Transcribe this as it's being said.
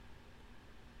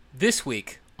This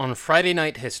week on Friday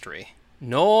Night History,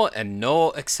 No and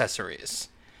No Accessories.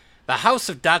 The House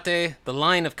of Date, the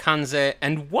line of Kanze,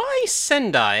 and why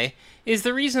Sendai is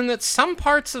the reason that some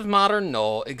parts of modern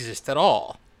No exist at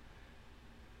all.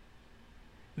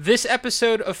 This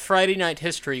episode of Friday Night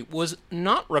History was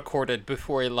not recorded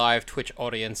before a live Twitch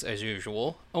audience as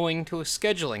usual, owing to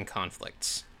scheduling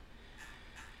conflicts.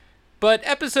 But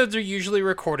episodes are usually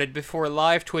recorded before a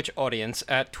live Twitch audience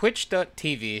at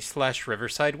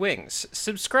twitch.tv/riversidewings.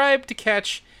 Subscribe to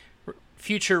catch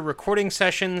future recording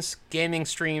sessions, gaming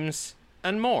streams,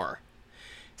 and more.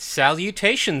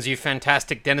 Salutations, you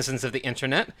fantastic denizens of the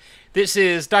internet. This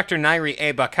is Dr. Nairi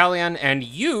A. Bakalian, and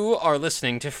you are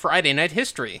listening to Friday Night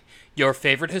History, your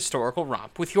favorite historical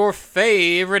romp with your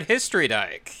favorite history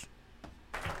dyke.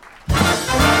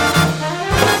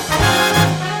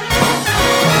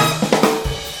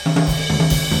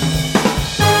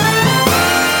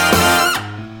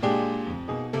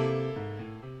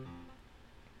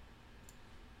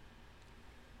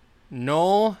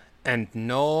 No and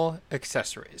No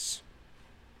Accessories.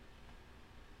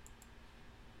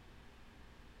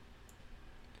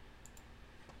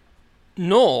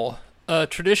 No, a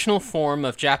traditional form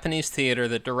of Japanese theater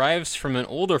that derives from an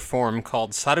older form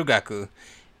called sarugaku,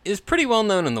 is pretty well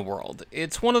known in the world.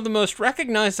 It's one of the most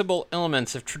recognizable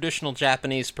elements of traditional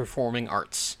Japanese performing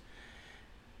arts.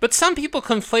 But some people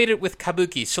conflate it with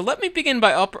kabuki, so let me begin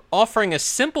by offering a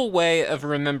simple way of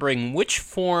remembering which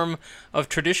form of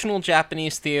traditional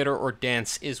Japanese theater or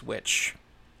dance is which.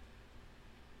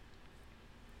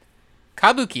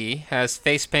 Kabuki has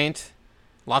face paint,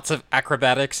 lots of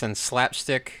acrobatics and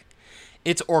slapstick.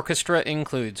 Its orchestra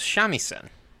includes shamisen.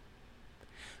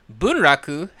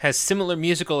 Bunraku has similar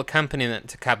musical accompaniment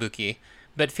to kabuki,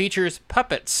 but features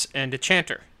puppets and a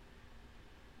chanter.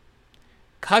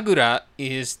 Kagura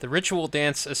is the ritual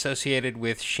dance associated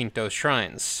with Shinto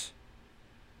shrines.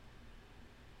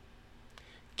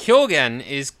 Kyogen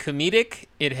is comedic,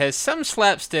 it has some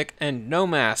slapstick and no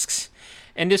masks,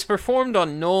 and is performed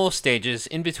on No stages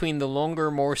in between the longer,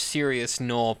 more serious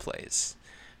No plays.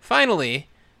 Finally,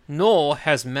 No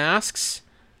has masks,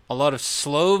 a lot of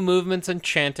slow movements and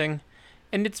chanting,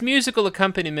 and its musical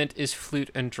accompaniment is flute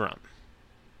and drum.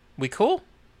 We cool?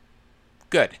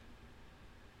 Good.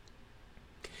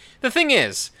 The thing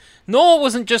is, No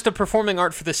wasn't just a performing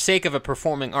art for the sake of a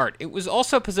performing art. It was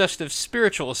also possessed of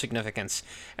spiritual significance,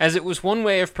 as it was one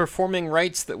way of performing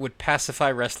rites that would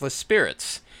pacify restless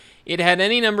spirits. It had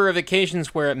any number of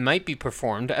occasions where it might be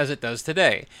performed, as it does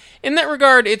today. In that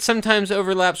regard, it sometimes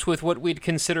overlaps with what we'd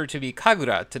consider to be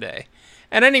Kagura today.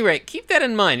 At any rate, keep that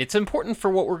in mind. It's important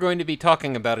for what we're going to be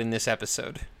talking about in this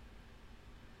episode.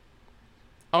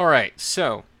 Alright,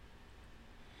 so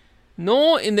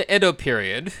No in the Edo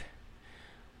period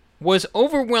was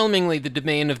overwhelmingly the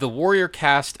domain of the warrior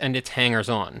caste and its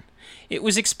hangers-on. It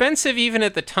was expensive even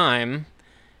at the time,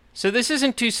 so this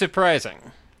isn't too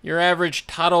surprising. Your average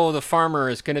Taro the farmer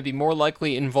is going to be more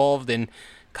likely involved in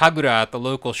Kagura at the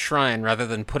local shrine rather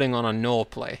than putting on a No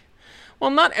play. While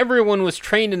not everyone was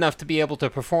trained enough to be able to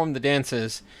perform the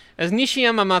dances, as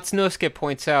Nishiyama Matsunosuke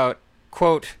points out,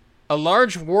 quote, a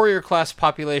large warrior class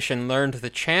population learned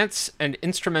the chants and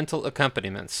instrumental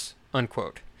accompaniments,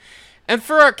 unquote. And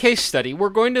for our case study, we're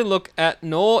going to look at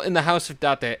No in the House of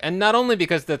Date, and not only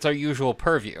because that's our usual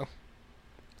purview.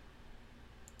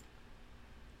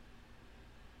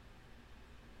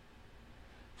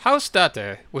 House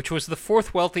Date, which was the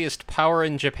fourth wealthiest power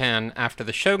in Japan after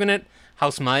the shogunate,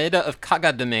 House Maeda of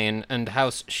Kaga domain, and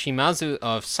House Shimazu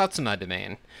of Satsuma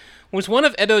domain, was one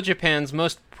of Edo Japan's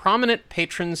most prominent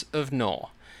patrons of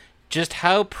No. Just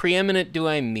how preeminent do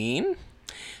I mean?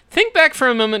 Think back for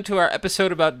a moment to our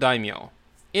episode about daimyo.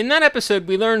 In that episode,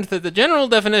 we learned that the general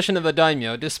definition of a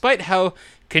daimyo, despite how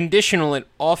conditional it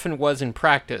often was in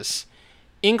practice,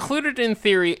 included in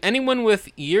theory anyone with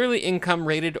yearly income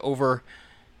rated over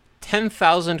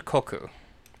 10,000 koku.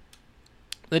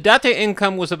 The Date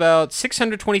income was about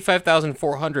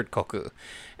 625,400 koku,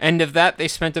 and of that they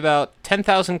spent about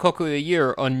 10,000 koku a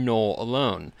year on No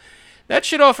alone. That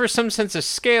should offer some sense of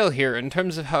scale here in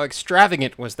terms of how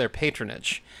extravagant was their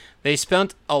patronage. They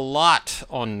spent a lot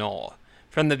on No,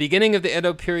 from the beginning of the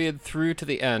Edo period through to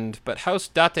the end, but House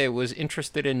Date was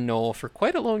interested in No for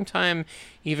quite a long time,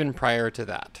 even prior to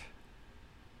that.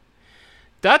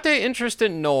 Date interest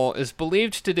in No is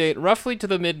believed to date roughly to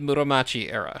the mid-Muromachi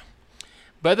era.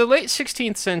 By the late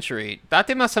 16th century,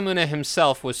 Date Masamune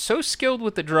himself was so skilled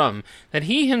with the drum that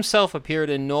he himself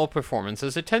appeared in No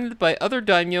performances attended by other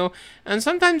daimyo and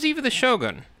sometimes even the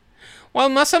shogun. While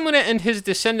Masamune and his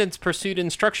descendants pursued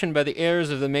instruction by the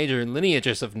heirs of the major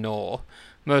lineages of No,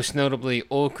 most notably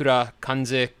Okura,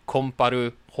 Kanze,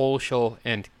 Komparu, Hosho,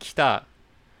 and Kita.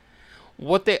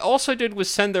 What they also did was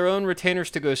send their own retainers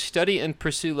to go study and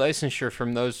pursue licensure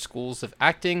from those schools of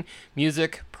acting,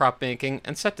 music, prop making,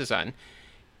 and set design.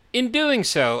 In doing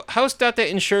so, House Date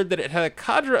ensured that it had a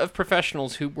cadre of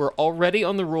professionals who were already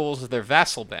on the rolls of their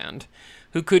vassal band,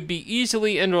 who could be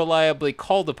easily and reliably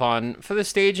called upon for the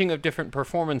staging of different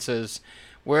performances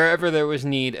wherever there was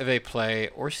need of a play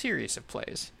or series of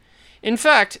plays. In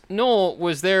fact, Noh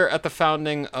was there at the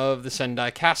founding of the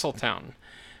Sendai Castle town.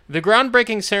 The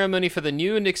groundbreaking ceremony for the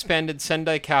new and expanded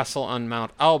Sendai Castle on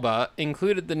Mount Aoba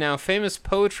included the now famous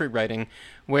poetry writing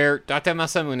where Date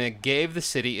Masamune gave the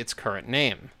city its current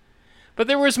name. But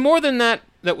there was more than that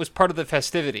was part of the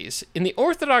festivities. In the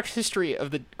orthodox history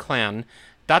of the clan,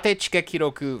 Date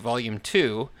Chikekiroku Volume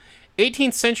 2,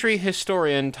 18th century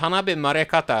historian Tanabe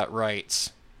Marekata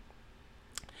writes,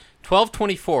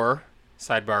 1224,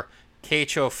 sidebar,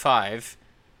 Keicho 5,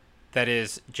 that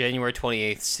is, January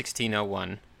 28th,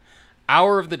 1601,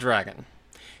 Hour of the Dragon.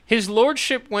 His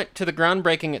lordship went to the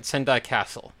groundbreaking at Sendai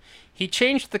Castle. He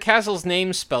changed the castle's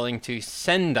name spelling to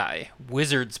Sendai,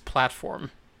 Wizard's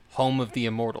Platform, home of the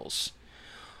immortals.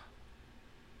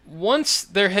 Once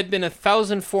there had been a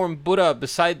 1,000-form Buddha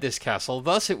beside this castle,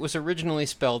 thus it was originally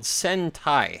spelled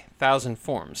Sentai, 1,000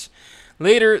 forms.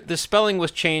 Later, the spelling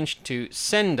was changed to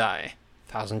Sendai,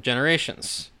 1,000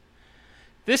 generations.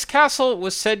 This castle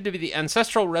was said to be the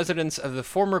ancestral residence of the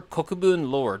former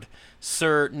Kokubun lord,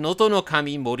 Sir Noto no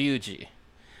Kami Moriuji.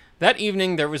 That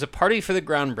evening there was a party for the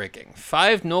groundbreaking.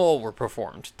 5 no were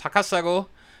performed: Takasago,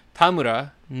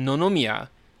 Tamura, Nonomiya,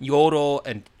 Yoro,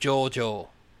 and Jojo.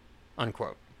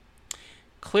 Unquote.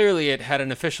 Clearly it had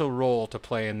an official role to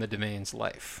play in the domain's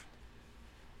life.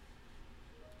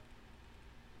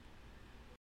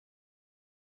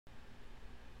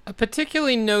 A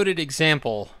particularly noted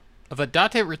example of a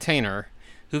Date retainer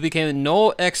who became a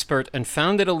Noh expert and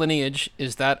founded a lineage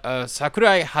is that of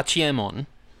Sakurai Hachiemon,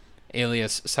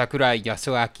 alias Sakurai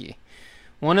Yasuaki,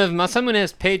 one of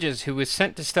Masamune's pages who was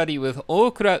sent to study with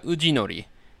Okura Ujinori,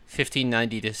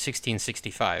 1590 to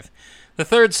 1665, the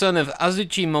third son of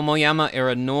Azuchi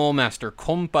Momoyama-era Noh master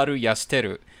Komparu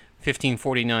Yasteru,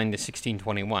 1549 to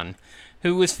 1621,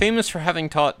 who was famous for having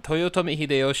taught Toyotomi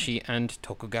Hideyoshi and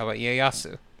Tokugawa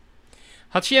Ieyasu.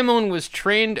 Hachiemon was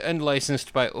trained and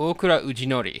licensed by Okura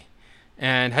Ujinori,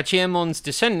 and Hachiemon's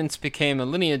descendants became a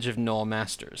lineage of Noh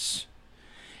masters.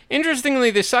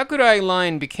 Interestingly, the Sakurai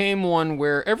line became one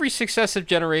where every successive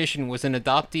generation was an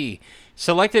adoptee,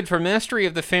 selected for mastery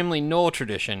of the family Noh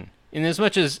tradition,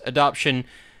 inasmuch as adoption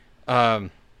to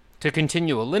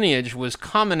continue a lineage was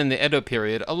common in the Edo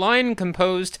period. A line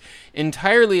composed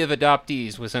entirely of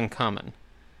adoptees was uncommon.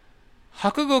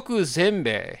 Hakugoku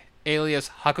Zenbei, alias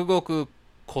Hakugoku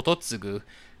Kototsugu,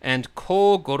 and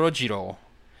Ko Gorojiro,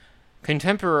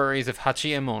 contemporaries of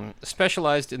Hachiemon,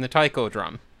 specialized in the taiko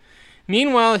drum.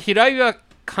 Meanwhile, Hiraiwa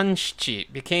Kanshichi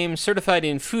became certified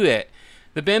in fue,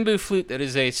 the bamboo flute that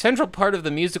is a central part of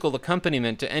the musical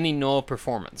accompaniment to any Noh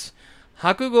performance.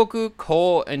 Hakugoku,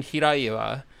 Ko, and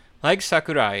Hiraiwa, like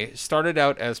Sakurai, started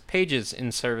out as pages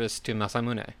in service to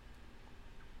Masamune.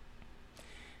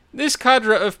 This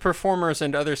cadre of performers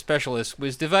and other specialists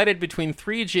was divided between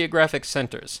 3 geographic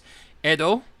centers: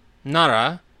 Edo,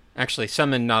 Nara, actually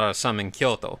some in Nara, some in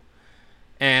Kyoto,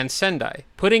 and Sendai,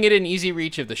 putting it in easy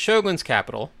reach of the shogun's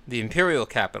capital, the imperial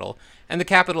capital, and the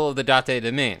capital of the Date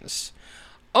domains.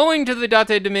 Owing to the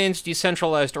Date domain's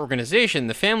decentralized organization,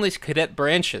 the family's cadet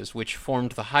branches, which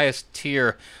formed the highest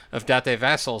tier of Date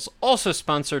vassals, also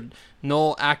sponsored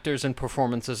Noh actors and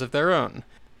performances of their own.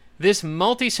 This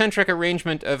multi-centric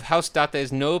arrangement of House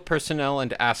Date's Noh personnel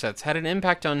and assets had an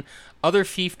impact on other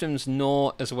fiefdoms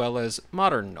Noh as well as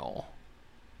modern Noh.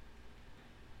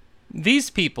 These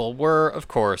people were, of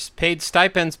course, paid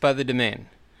stipends by the domain.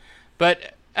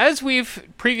 But as we've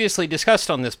previously discussed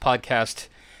on this podcast,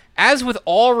 as with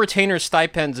all retainer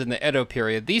stipends in the Edo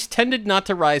period, these tended not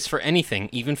to rise for anything,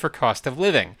 even for cost of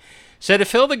living. So to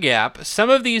fill the gap,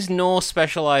 some of these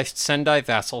Noh-specialized Sendai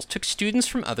vassals took students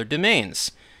from other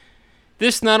domains.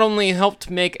 This not only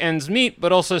helped make ends meet,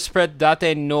 but also spread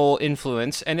Date Noh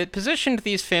influence, and it positioned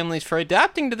these families for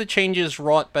adapting to the changes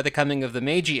wrought by the coming of the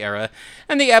Meiji era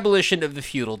and the abolition of the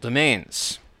feudal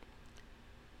domains.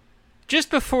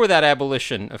 Just before that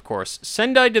abolition, of course,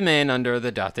 Sendai domain under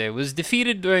the Date was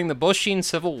defeated during the Boshin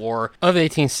Civil War of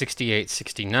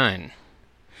 1868-69.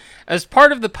 As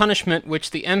part of the punishment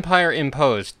which the empire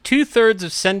imposed, 2/3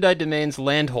 of Sendai domain's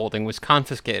landholding was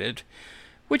confiscated,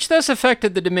 which thus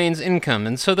affected the domain's income,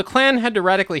 and so the clan had to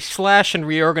radically slash and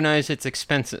reorganize its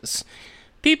expenses.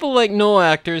 People like No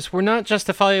actors were not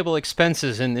justifiable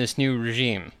expenses in this new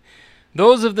regime.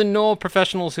 Those of the No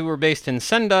professionals who were based in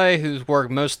Sendai, whose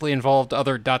work mostly involved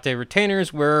other Date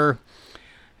retainers, were,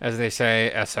 as they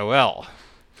say, SOL.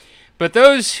 But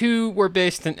those who were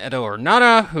based in Edo or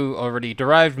Nara, who already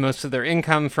derived most of their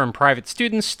income from private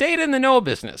students, stayed in the No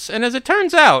business, and as it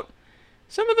turns out,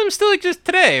 some of them still exist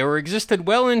today, or existed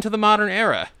well into the modern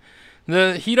era.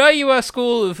 The Hiraiwa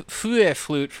school of Fue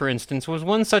flute, for instance, was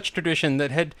one such tradition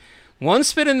that had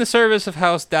once been in the service of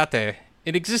House Date.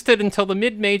 It existed until the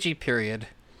mid-Meiji period,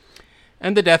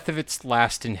 and the death of its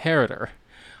last inheritor.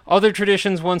 Other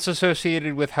traditions once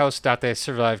associated with House Date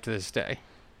survive to this day.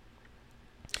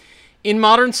 In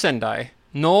modern Sendai,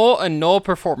 No and No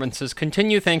performances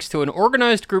continue thanks to an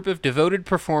organized group of devoted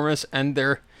performers and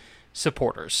their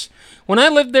supporters. When I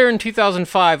lived there in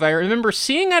 2005, I remember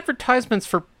seeing advertisements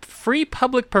for free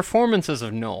public performances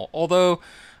of No, although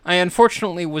I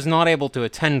unfortunately was not able to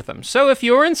attend them. So if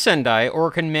you're in Sendai, or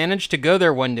can manage to go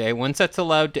there one day once it's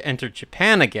allowed to enter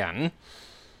Japan again,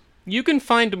 you can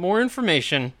find more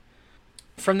information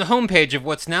from the homepage of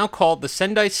what's now called the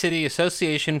Sendai City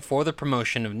Association for the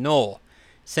Promotion of No,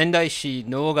 Sendai-shi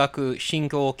Nogaku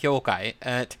Shinko Kyokai,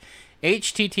 at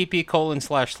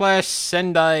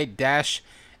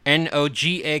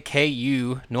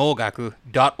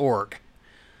http://sendai-nogaku.org.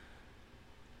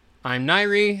 I'm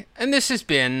Nairi, and this has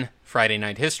been Friday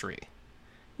Night History.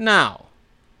 Now,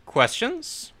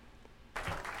 questions?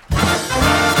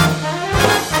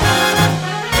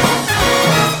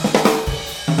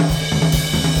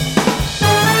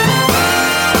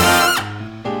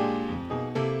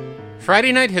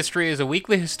 Friday Night History is a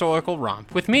weekly historical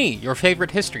romp with me, your favorite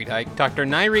history dyke, Dr.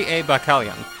 Nairi A.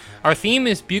 Bakalian. Our theme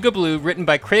is Buga Blue, written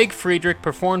by Craig Friedrich,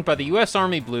 performed by the U.S.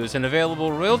 Army Blues, and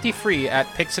available royalty-free at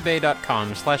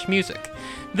pixabay.com/music.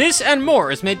 This and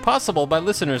more is made possible by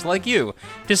listeners like you.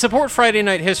 To support Friday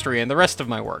Night History and the rest of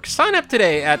my work, sign up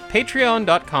today at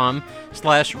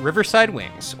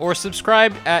patreon.com/riversidewings, or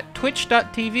subscribe at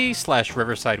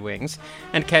twitch.tv/riversidewings,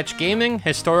 and catch gaming,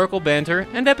 historical banter,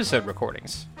 and episode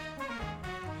recordings.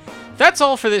 That's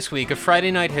all for this week of Friday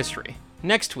Night History.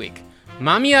 Next week,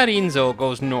 Mamiya Rinzo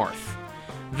goes north.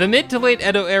 The mid to late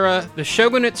Edo era, the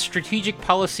shogunate's strategic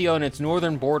policy on its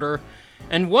northern border,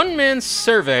 and one man's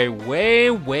survey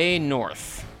way, way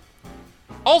north.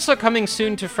 Also coming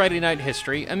soon to Friday Night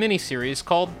History, a miniseries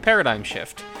called Paradigm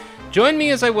Shift. Join me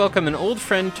as I welcome an old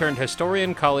friend turned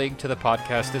historian colleague to the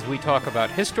podcast as we talk about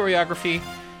historiography,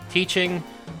 teaching,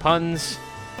 puns,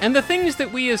 and the things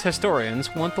that we as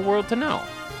historians want the world to know.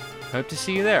 Hope to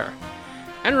see you there.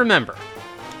 And remember,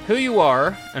 who you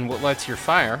are and what lights your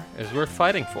fire is worth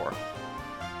fighting for.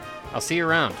 I'll see you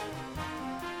around.